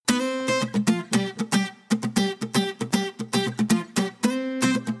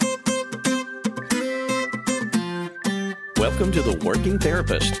Welcome to The Working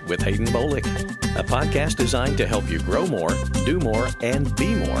Therapist with Hayden Bolick, a podcast designed to help you grow more, do more, and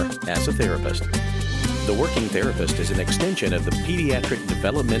be more as a therapist. The Working Therapist is an extension of the Pediatric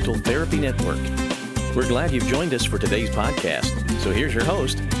Developmental Therapy Network. We're glad you've joined us for today's podcast. So here's your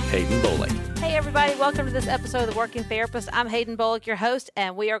host, Hayden Bolick. Hey everybody, welcome to this episode of The Working Therapist. I'm Hayden Bolick, your host,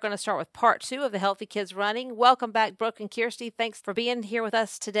 and we are going to start with part 2 of the Healthy Kids Running. Welcome back, Brooke and Kjirsti. Thanks for being here with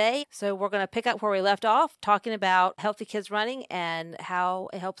us today. So we're going to pick up where we left off, talking about Healthy Kids Running and how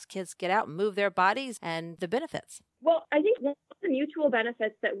it helps kids get out and move their bodies and the benefits. Well, I think one of the mutual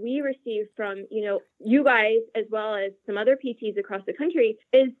benefits that we receive from, you guys, as well as some other PTs across the country,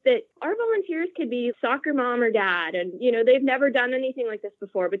 is that our volunteers could be soccer mom or dad. And, they've never done anything like this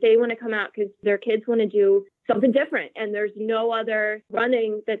before, but they want to come out because their kids want to do something different. And there's no other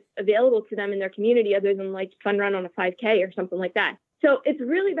running that's available to them in their community other than like fun run on a 5K or something like that. So it's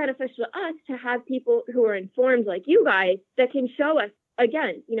really beneficial to us to have people who are informed like you guys that can show us.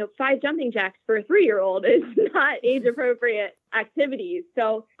 Again, 5 jumping jacks for a 3-year-old is not age-appropriate activities.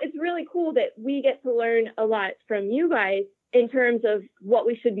 So it's really cool that we get to learn a lot from you guys in terms of what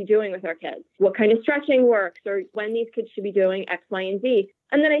we should be doing with our kids, what kind of stretching works, or when these kids should be doing X, Y, and Z.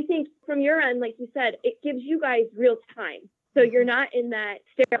 And then I think from your end, like you said, it gives you guys real time. So you're not in that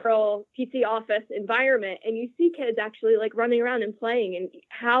sterile PC office environment and you see kids actually like running around and playing and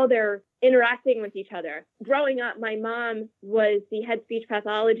how they're interacting with each other. Growing up, my mom was the head speech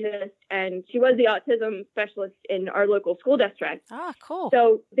pathologist and she was the autism specialist in our local school district. Ah, cool.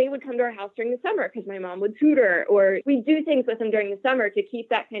 So they would come to our house during the summer because my mom would tutor, or we'd do things with them during the summer to keep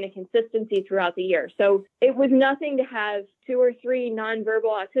that kind of consistency throughout the year. So it was nothing to have 2 or 3 nonverbal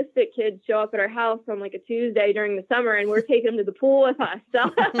autistic kids show up at our house on like a Tuesday during the summer and we're taking them to the pool with us. So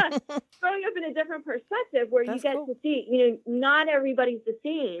growing up in a different perspective where you get to see, not everybody's the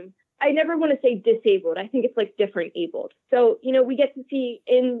same. I never want to say disabled. I think it's like different abled. So, we get to see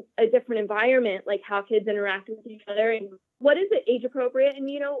in a different environment, like how kids interact with each other and what is it age appropriate and,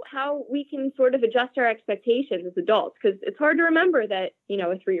 how we can sort of adjust our expectations as adults. Because it's hard to remember that, a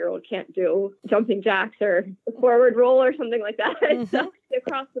 3-year-old can't do jumping jacks or a forward roll or something like that. Mm-hmm. So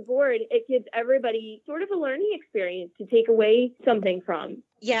across the board, it gives everybody sort of a learning experience to take away something from.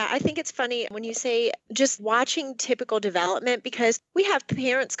 Yeah, I think it's funny when you say just watching typical development, because we have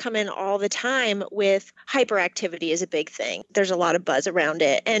parents come in all the time with hyperactivity is a big thing. There's a lot of buzz around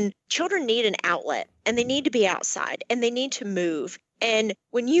it. And children need an outlet and they need to be outside and they need to move. And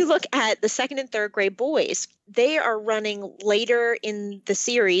when you look at the 2nd and 3rd grade boys, they are running later in the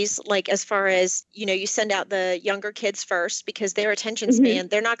series, like as far as, you send out the younger kids first because their attention span,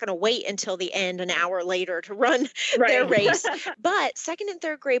 they're not going to wait until the end an hour later to run their race. But 2nd and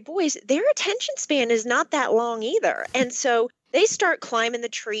 3rd grade boys, their attention span is not that long either. And so they start climbing the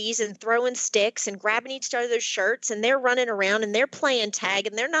trees and throwing sticks and grabbing each other's shirts and they're running around and they're playing tag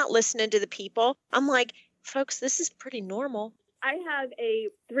and they're not listening to the people. I'm like, folks, this is pretty normal. I have a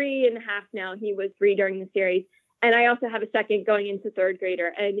 3.5 now. He was 3 during the series. And I also have a second going into 3rd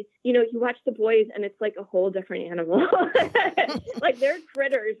grader. And, you watch the boys and it's like a whole different animal. Like they're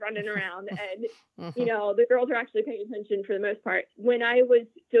critters running around and, the girls are actually paying attention for the most part. When I was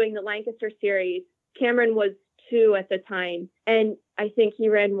doing the Lancaster series, Cameron was 2 at the time. And I think he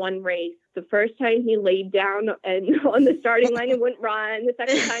ran 1 race. The first time he laid down and on the starting line and wouldn't run. The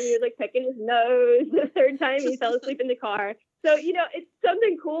second time he was like picking his nose. The 3rd time he fell asleep in the car. So, it's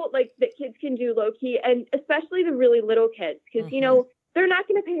something cool like that kids can do low key, and especially the really little kids, because, they're not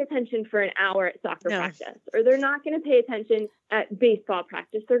going to pay attention for an hour at soccer practice, or they're not going to pay attention at baseball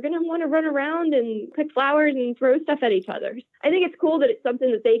practice. They're going to want to run around and pick flowers and throw stuff at each other. I think it's cool that it's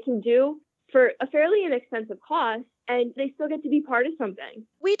something that they can do for a fairly inexpensive cost, and they still get to be part of something.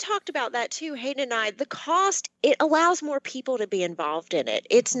 We talked about that too, Hayden and I. The cost, it allows more people to be involved in it.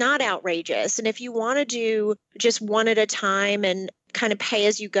 It's not outrageous. And if you want to do just one at a time and kind of pay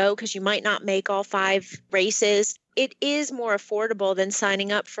as you go, because you might not make all 5 races, it is more affordable than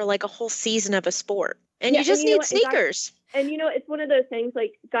signing up for like a whole season of a sport. And you just need sneakers. And, it's one of those things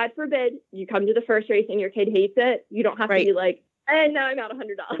like, God forbid, you come to the first race and your kid hates it. You don't have to be like, and now I'm out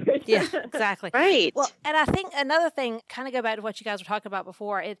 $100. Yeah, exactly. Right. Well, and I think another thing, kind of go back to what you guys were talking about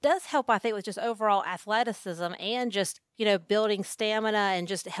before, it does help, I think, with just overall athleticism and just, building stamina and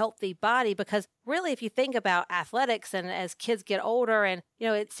just a healthy body. Because really, if you think about athletics and as kids get older and,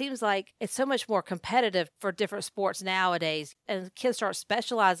 it seems like it's so much more competitive for different sports nowadays. And kids start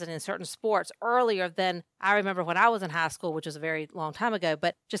specializing in certain sports earlier than I remember when I was in high school, which was a very long time ago.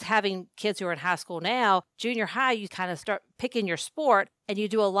 But just having kids who are in high school now, junior high, you kind of start picking your sport and you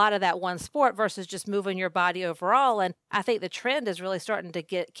do a lot of that one sport versus just moving your body overall. And I think the trend is really starting to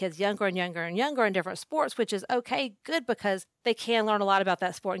get kids younger and younger and younger in different sports, which is okay, good, because they can learn a lot about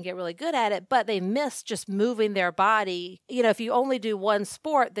that sport and get really good at it, but they miss just moving their body. You know, if you only do one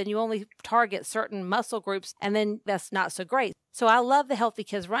sport, then you only target certain muscle groups, and then that's not so great. So I love the Healthy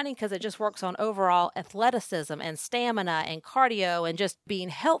Kids Running because it just works on overall athleticism and stamina and cardio and just being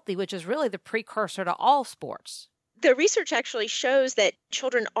healthy, which is really the precursor to all sports. The research actually shows that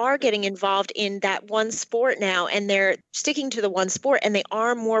children are getting involved in that one sport now, and they're sticking to the one sport, and they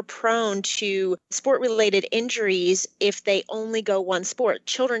are more prone to sport-related injuries if they only go one sport.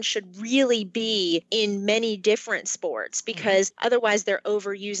 Children should really be in many different sports because otherwise they're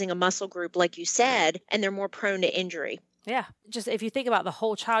overusing a muscle group, like you said, and they're more prone to injury. Yeah. Just if you think about the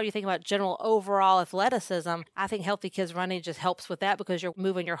whole child, you think about general overall athleticism, I think Healthy Kids Running just helps with that because you're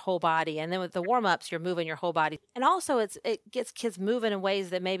moving your whole body. And then with the warm-ups, you're moving your whole body. And also it gets kids moving in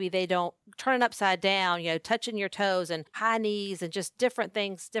ways that maybe they don't, turn upside down, touching your toes and high knees and just different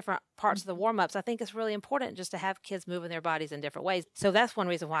things, different parts of the warm-ups. I think it's really important just to have kids moving their bodies in different ways. So that's one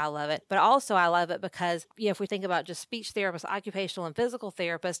reason why I love it. But also I love it because, if we think about just speech therapists, occupational and physical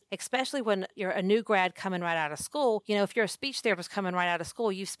therapists, especially when you're a new grad coming right out of school, if you're a speech therapist coming right out of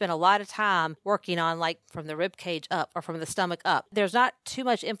school, you've spent a lot of time working on like from the rib cage up or from the stomach up. There's not too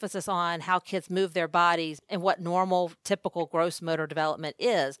much emphasis on how kids move their bodies and what normal, typical gross motor development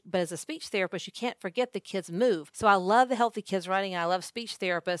is. But as a speech therapist, you can't forget the kids move. So I love the Healthy Kids Running, and I love speech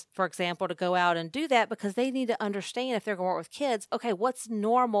therapists, for example, to go out and do that because they need to understand if they're going to work with kids, okay, what's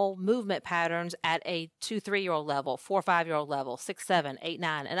normal movement patterns at a 2-3-year-old level, 4-5-year-old level, 6, 7, 8,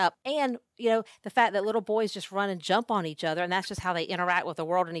 9, and up. And the fact that little boys just run and jump on each other, and that's just how they interact with the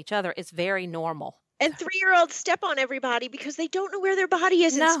world and each other, is very normal. And 3-year-olds step on everybody because they don't know where their body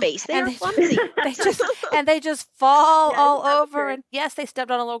is in space. They are clumsy. they just fall all over. And yes, they stepped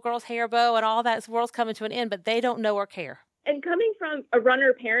on a little girl's hair bow and all that. The world's coming to an end, but they don't know or care. And coming from a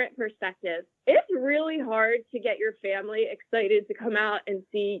runner parent perspective, it's really hard to get your family excited to come out and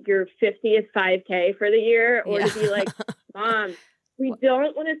see your 50th 5K for the year, or to be like, Mom, we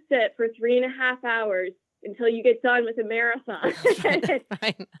don't want to sit for 3.5 hours until you get done with a marathon.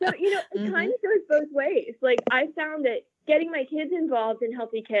 Right. So, it kind of goes both ways. Like, I found that getting my kids involved in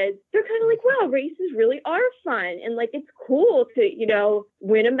Healthy Kids, they're kind of like, wow, races really are fun. And like, it's cool to,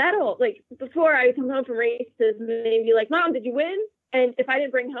 win a medal. Like before I would come home from races and they'd be like, Mom, did you win? And if I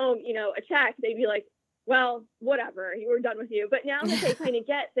didn't bring home, a check, they'd be like, well, whatever, we're done with you. But now that they kind of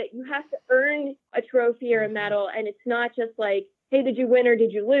get that you have to earn a trophy or a medal, and it's not just like, hey, did you win or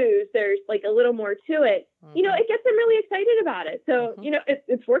did you lose? There's like a little more to it. It gets them really excited about it. So,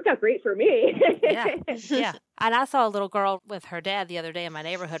 it's worked out great for me. Yeah. And I saw a little girl with her dad the other day in my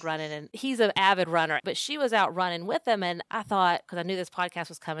neighborhood running, and he's an avid runner, but she was out running with him. And I thought, because I knew this podcast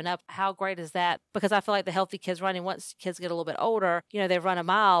was coming up, how great is that? Because I feel like the Healthy Kids Running, once kids get a little bit older, they run a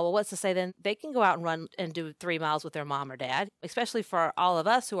mile. Well, what's to say then they can go out and run and do 3 miles with their mom or dad, especially for all of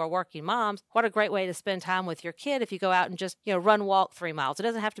us who are working moms. What a great way to spend time with your kid if you go out and just, run, walk 3 miles. It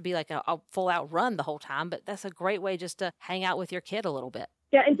doesn't have to be like a full out run the whole time, but that's a great way just to hang out with your kid a little bit.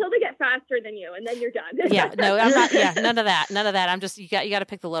 Yeah, until they get faster than you, and then you're done. Yeah, no, I'm not. Yeah, none of that. I'm just, you got to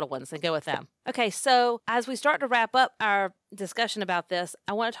pick the little ones and go with them. Okay, so as we start to wrap up our discussion about this,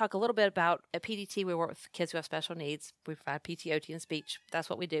 I want to talk a little bit about at PDT. We work with kids who have special needs. We provide PT, OT, and speech. That's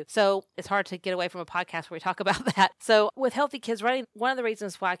what we do. So it's hard to get away from a podcast where we talk about that. So with Healthy Kids Running, one of the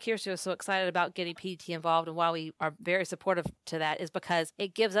reasons why Kjirsti was so excited about getting PDT involved and why we are very supportive to that is because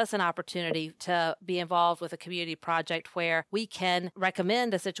it gives us an opportunity to be involved with a community project where we can recommend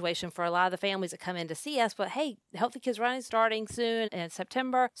a situation for a lot of the families that come in to see us. But hey, Healthy Kids Running is starting soon in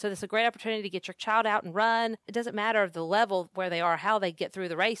September. So this is a great opportunity to get your child out and run. It doesn't matter the level where they are, how they get through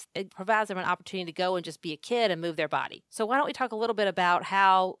the race. It provides them an opportunity to go and just be a kid and move their body. So why don't we talk a little bit about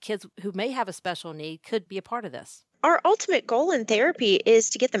how kids who may have a special need could be a part of this? Our ultimate goal in therapy is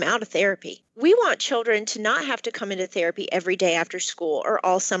to get them out of therapy. We want children to not have to come into therapy every day after school or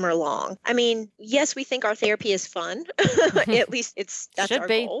all summer long. I mean, yes, we think our therapy is fun. At least that's our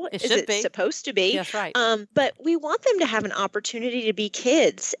goal. It's supposed to be. That's right. But we want them to have an opportunity to be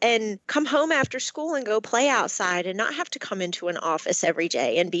kids and come home after school and go play outside and not have to come into an office every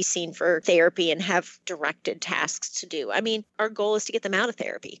day and be seen for therapy and have directed tasks to do. I mean, our goal is to get them out of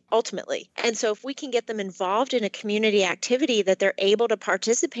therapy, ultimately. And so if we can get them involved in a community activity that they're able to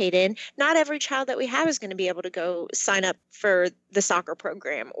participate in, not every child that we have is going to be able to go sign up for the soccer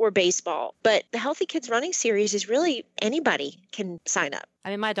program or baseball. But the Healthy Kids Running Series is really anybody can sign up. I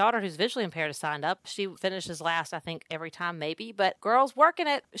mean, my daughter, who's visually impaired, has signed up. She finishes last, I think, every time maybe. But girls working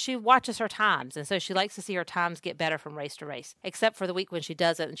it, she watches her times. And so she likes to see her times get better from race to race, except for the week when she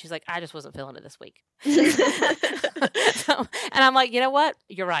does it. And she's like, I just wasn't feeling it this week. And I'm like, you know what?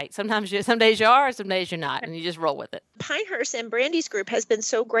 You're right. Some days you are, some days you're not. And you just roll with it. Pinehurst and Brandy's group has been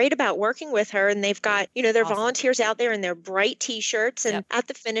so great about working with her. And they've got, their Awesome. volunteers out there in their bright T-shirts and at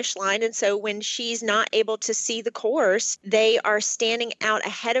the finish line. And so when she's not able to see the course, they are standing out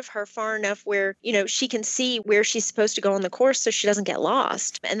ahead of her far enough where, she can see where she's supposed to go on the course so she doesn't get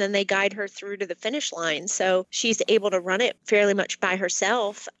lost. And then they guide her through to the finish line. So she's able to run it fairly much by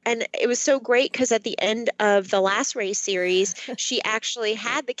herself. And it was so great because at the end of the last race series, she actually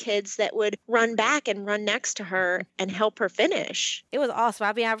had the kids that would run back and run next to her and help her finish. It was awesome.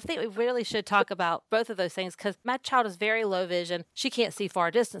 I mean, I think we really should talk about both of those things because my child is very low vision. She can't see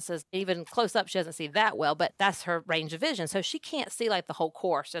far distances. Even close up, she doesn't see that well, but that's her range of vision. So she can't see like the whole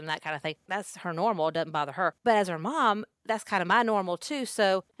course and that kind of thing. That's her normal. It doesn't bother her. But as her mom, that's kind of my normal too.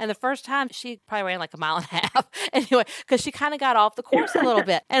 So, and the first time she probably ran like a mile and a half anyway, because she kind of got off the course a little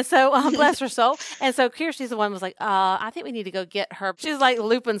bit. And so, bless her soul. And so Kjirsti's the one who was like, I think we need to go get her. She's like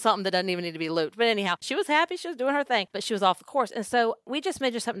looping something that doesn't even need to be looped. But anyhow, she was happy. She was doing her thing, but she was off the course. And so we just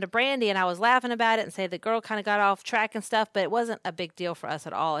mentioned something to Brandy and I was laughing about it and said the girl kind of got off track and stuff, but it wasn't a big deal for us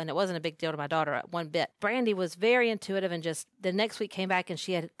at all. And it wasn't a big deal to my daughter at one bit. Brandy was very intuitive and just the next week came back and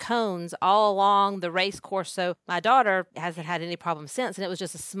she had cones all along the race course. So my daughter hasn't had any problem since. And it was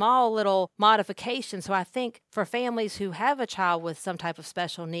just a small little modification. So I think for families who have a child with some type of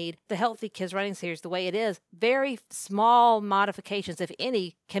special need, the Healthy Kids Running Series, the way it is, very small modifications, if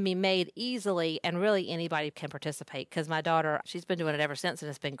any, can be made easily and really anybody can participate. Because my daughter, she's been doing it ever since and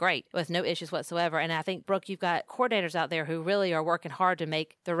it's been great with no issues whatsoever. And I think, Brooke, you've got coordinators out there who really are working hard to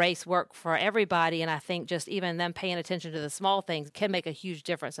make the race work for everybody. And I think just even them paying attention to the small things can make a huge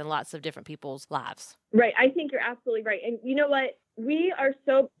difference in lots of different people's lives. Right. I think you're absolutely right. And you know what? We are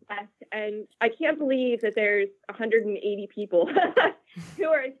so blessed, and I can't believe that there's 180 people who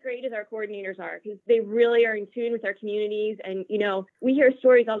are as great as our coordinators are, because they really are in tune with our communities. And, we hear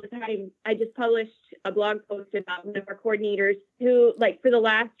stories all the time. I just published a blog post about one of our coordinators who, like, for the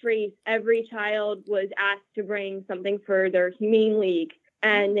last race, every child was asked to bring something for their Humane League.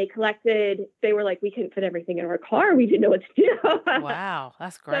 And they were like, we couldn't fit everything in our car. We didn't know what to do. Wow,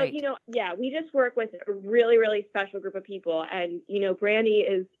 that's great. So, we just work with a really, really special group of people. And, Brandy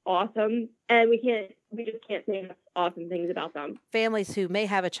is awesome. And we just can't say enough awesome things about them. Families who may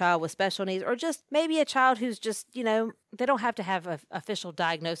have a child with special needs, or just maybe a child who's just, they don't have to have an official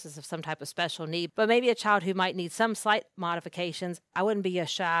diagnosis of some type of special need, but maybe a child who might need some slight modifications. I wouldn't be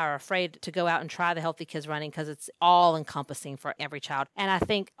shy or afraid to go out and try the Healthy Kids Running because it's all encompassing for every child. And I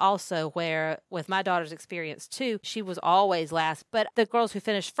think also where with my daughter's experience too, she was always last, but the girls who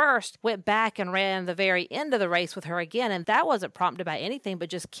finished first went back and ran the very end of the race with her again. And that wasn't prompted by anything, but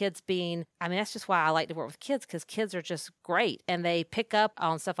just kids being, that's just why I like to work with kids, because kids are just great and they pick up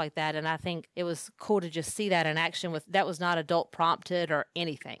on stuff like that. And I think it was cool to just see that in action that was not adult prompted or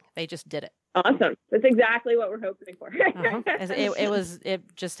anything. They just did it. Awesome. That's exactly what we're hoping for. It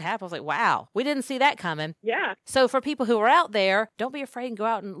just happened. I was like, wow, we didn't see that coming. Yeah. So for people who are out there, don't be afraid and go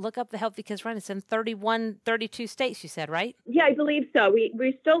out and look up the Healthy Kids Run. It's in 32 states, you said, right? Yeah, I believe so.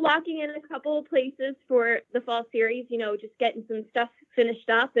 We're still locking in a couple of places for the fall series, just getting some stuff finished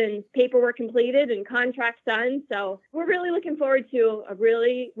up and paperwork completed and contracts done. So we're really looking forward to a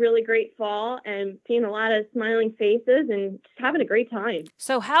really, really great fall and seeing a lot of smiling faces and just having a great time.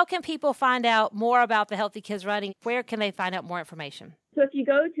 So how can people find out more about the Healthy Kids Running? Where can they find out more information? So if you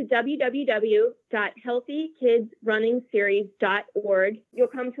go to www.healthykidsrunningseries.org, you'll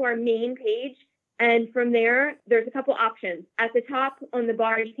come to our main page. And from there, there's a couple options. At the top on the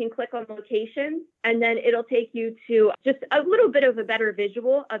bar, you can click on location, and then it'll take you to just a little bit of a better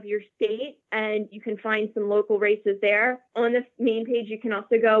visual of your state, and you can find some local races there. On the main page, you can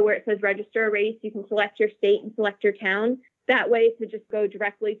also go where it says register a race. You can select your state and select your town. That way to just go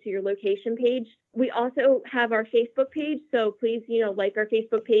directly to your location page. We also have our Facebook page, so please, like our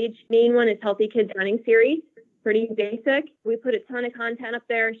Facebook page. Main one is Healthy Kids Running Series. Pretty basic. We put a ton of content up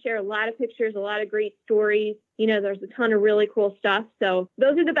there, share a lot of pictures, a lot of great stories. There's a ton of really cool stuff. So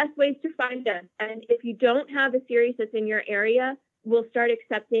those are the best ways to find us. And if you don't have a series that's in your area, we'll start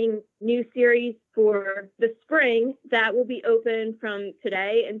accepting new series for the spring. That will be open from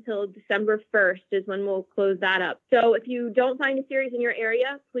today until December 1st is when we'll close that up. So if you don't find a series in your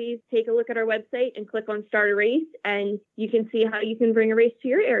area, please take a look at our website and click on Start a Race, and you can see how you can bring a race to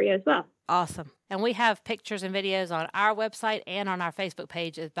your area as well. Awesome. And we have pictures and videos on our website and on our Facebook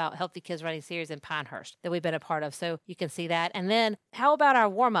page about Healthy Kids Running Series in Pinehurst that we've been a part of. So you can see that. And then how about our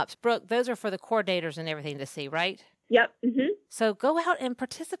warm-ups? Brooke, those are for the coordinators and everything to see, right? Yep. Mm-hmm. So go out and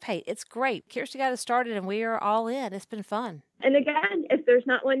participate. It's great. Kjirsti got us started and we are all in. It's been fun. And again, if there's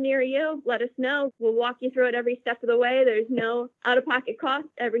not one near you, let us know. We'll walk you through it every step of the way. There's no out-of-pocket cost.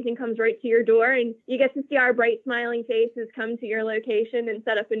 Everything comes right to your door, and you get to see our bright, smiling faces come to your location and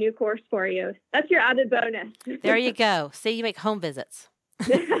set up a new course for you. That's your added bonus. There you go. See, you make home visits.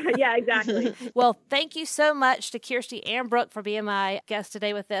 Yeah, exactly. Well, thank you so much to Kjirsti and Brooke for being my guest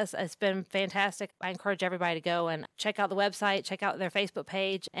today with this. It's been fantastic. I encourage everybody to go and check out the website, check out their Facebook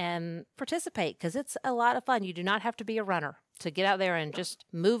page, and participate because it's a lot of fun. You do not have to be a runner to get out there and just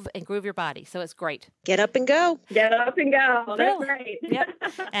move and groove your body. So it's great. Get up and go. Get up and go. That's Really? right. Yep.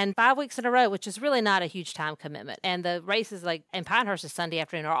 And 5 weeks in a row, which is really not a huge time commitment. And the races like in Pinehurst is Sunday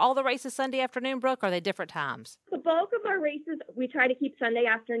afternoon. Are all the races Sunday afternoon, Brooke? Or are they different times? The bulk of our races, we try to keep Sunday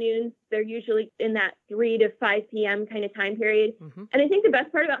afternoons. They're usually in that 3 to 5 p.m. kind of time period. Mm-hmm. And I think the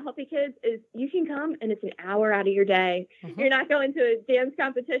best part about Healthy Kids is you can come and it's an hour out of your day. Mm-hmm. You're not going to a dance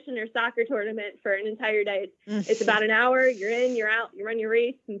competition or soccer tournament for an entire day. It's about an hour. You're in, you're out, you run your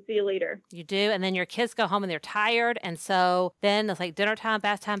race, and see you later. You do. And then your kids go home and they're tired. And so then it's like dinner time,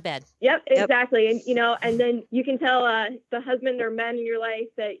 bath time, bed. Yep, exactly. And, and then you can tell the husband or men in your life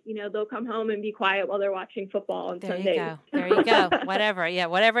that, they'll come home and be quiet while they're watching football on Sundays. There you go. Whatever. Yeah,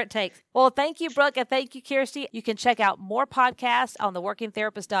 whatever it takes. Well, thank you, Brooke, and thank you, Kjirsti. You can check out more podcasts on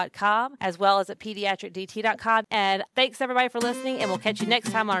theworkingtherapist.com as well as at pediatricdt.com. And thanks, everybody, for listening, and we'll catch you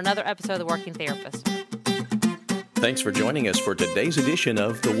next time on another episode of The Working Therapist. Thanks for joining us for today's edition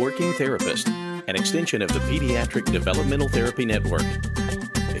of The Working Therapist, an extension of the Pediatric Developmental Therapy Network.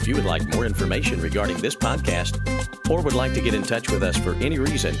 If you would like more information regarding this podcast or would like to get in touch with us for any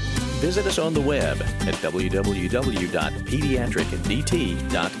reason, visit us on the web at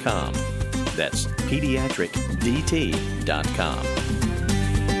www.pediatricdt.com. That's pediatricdt.com.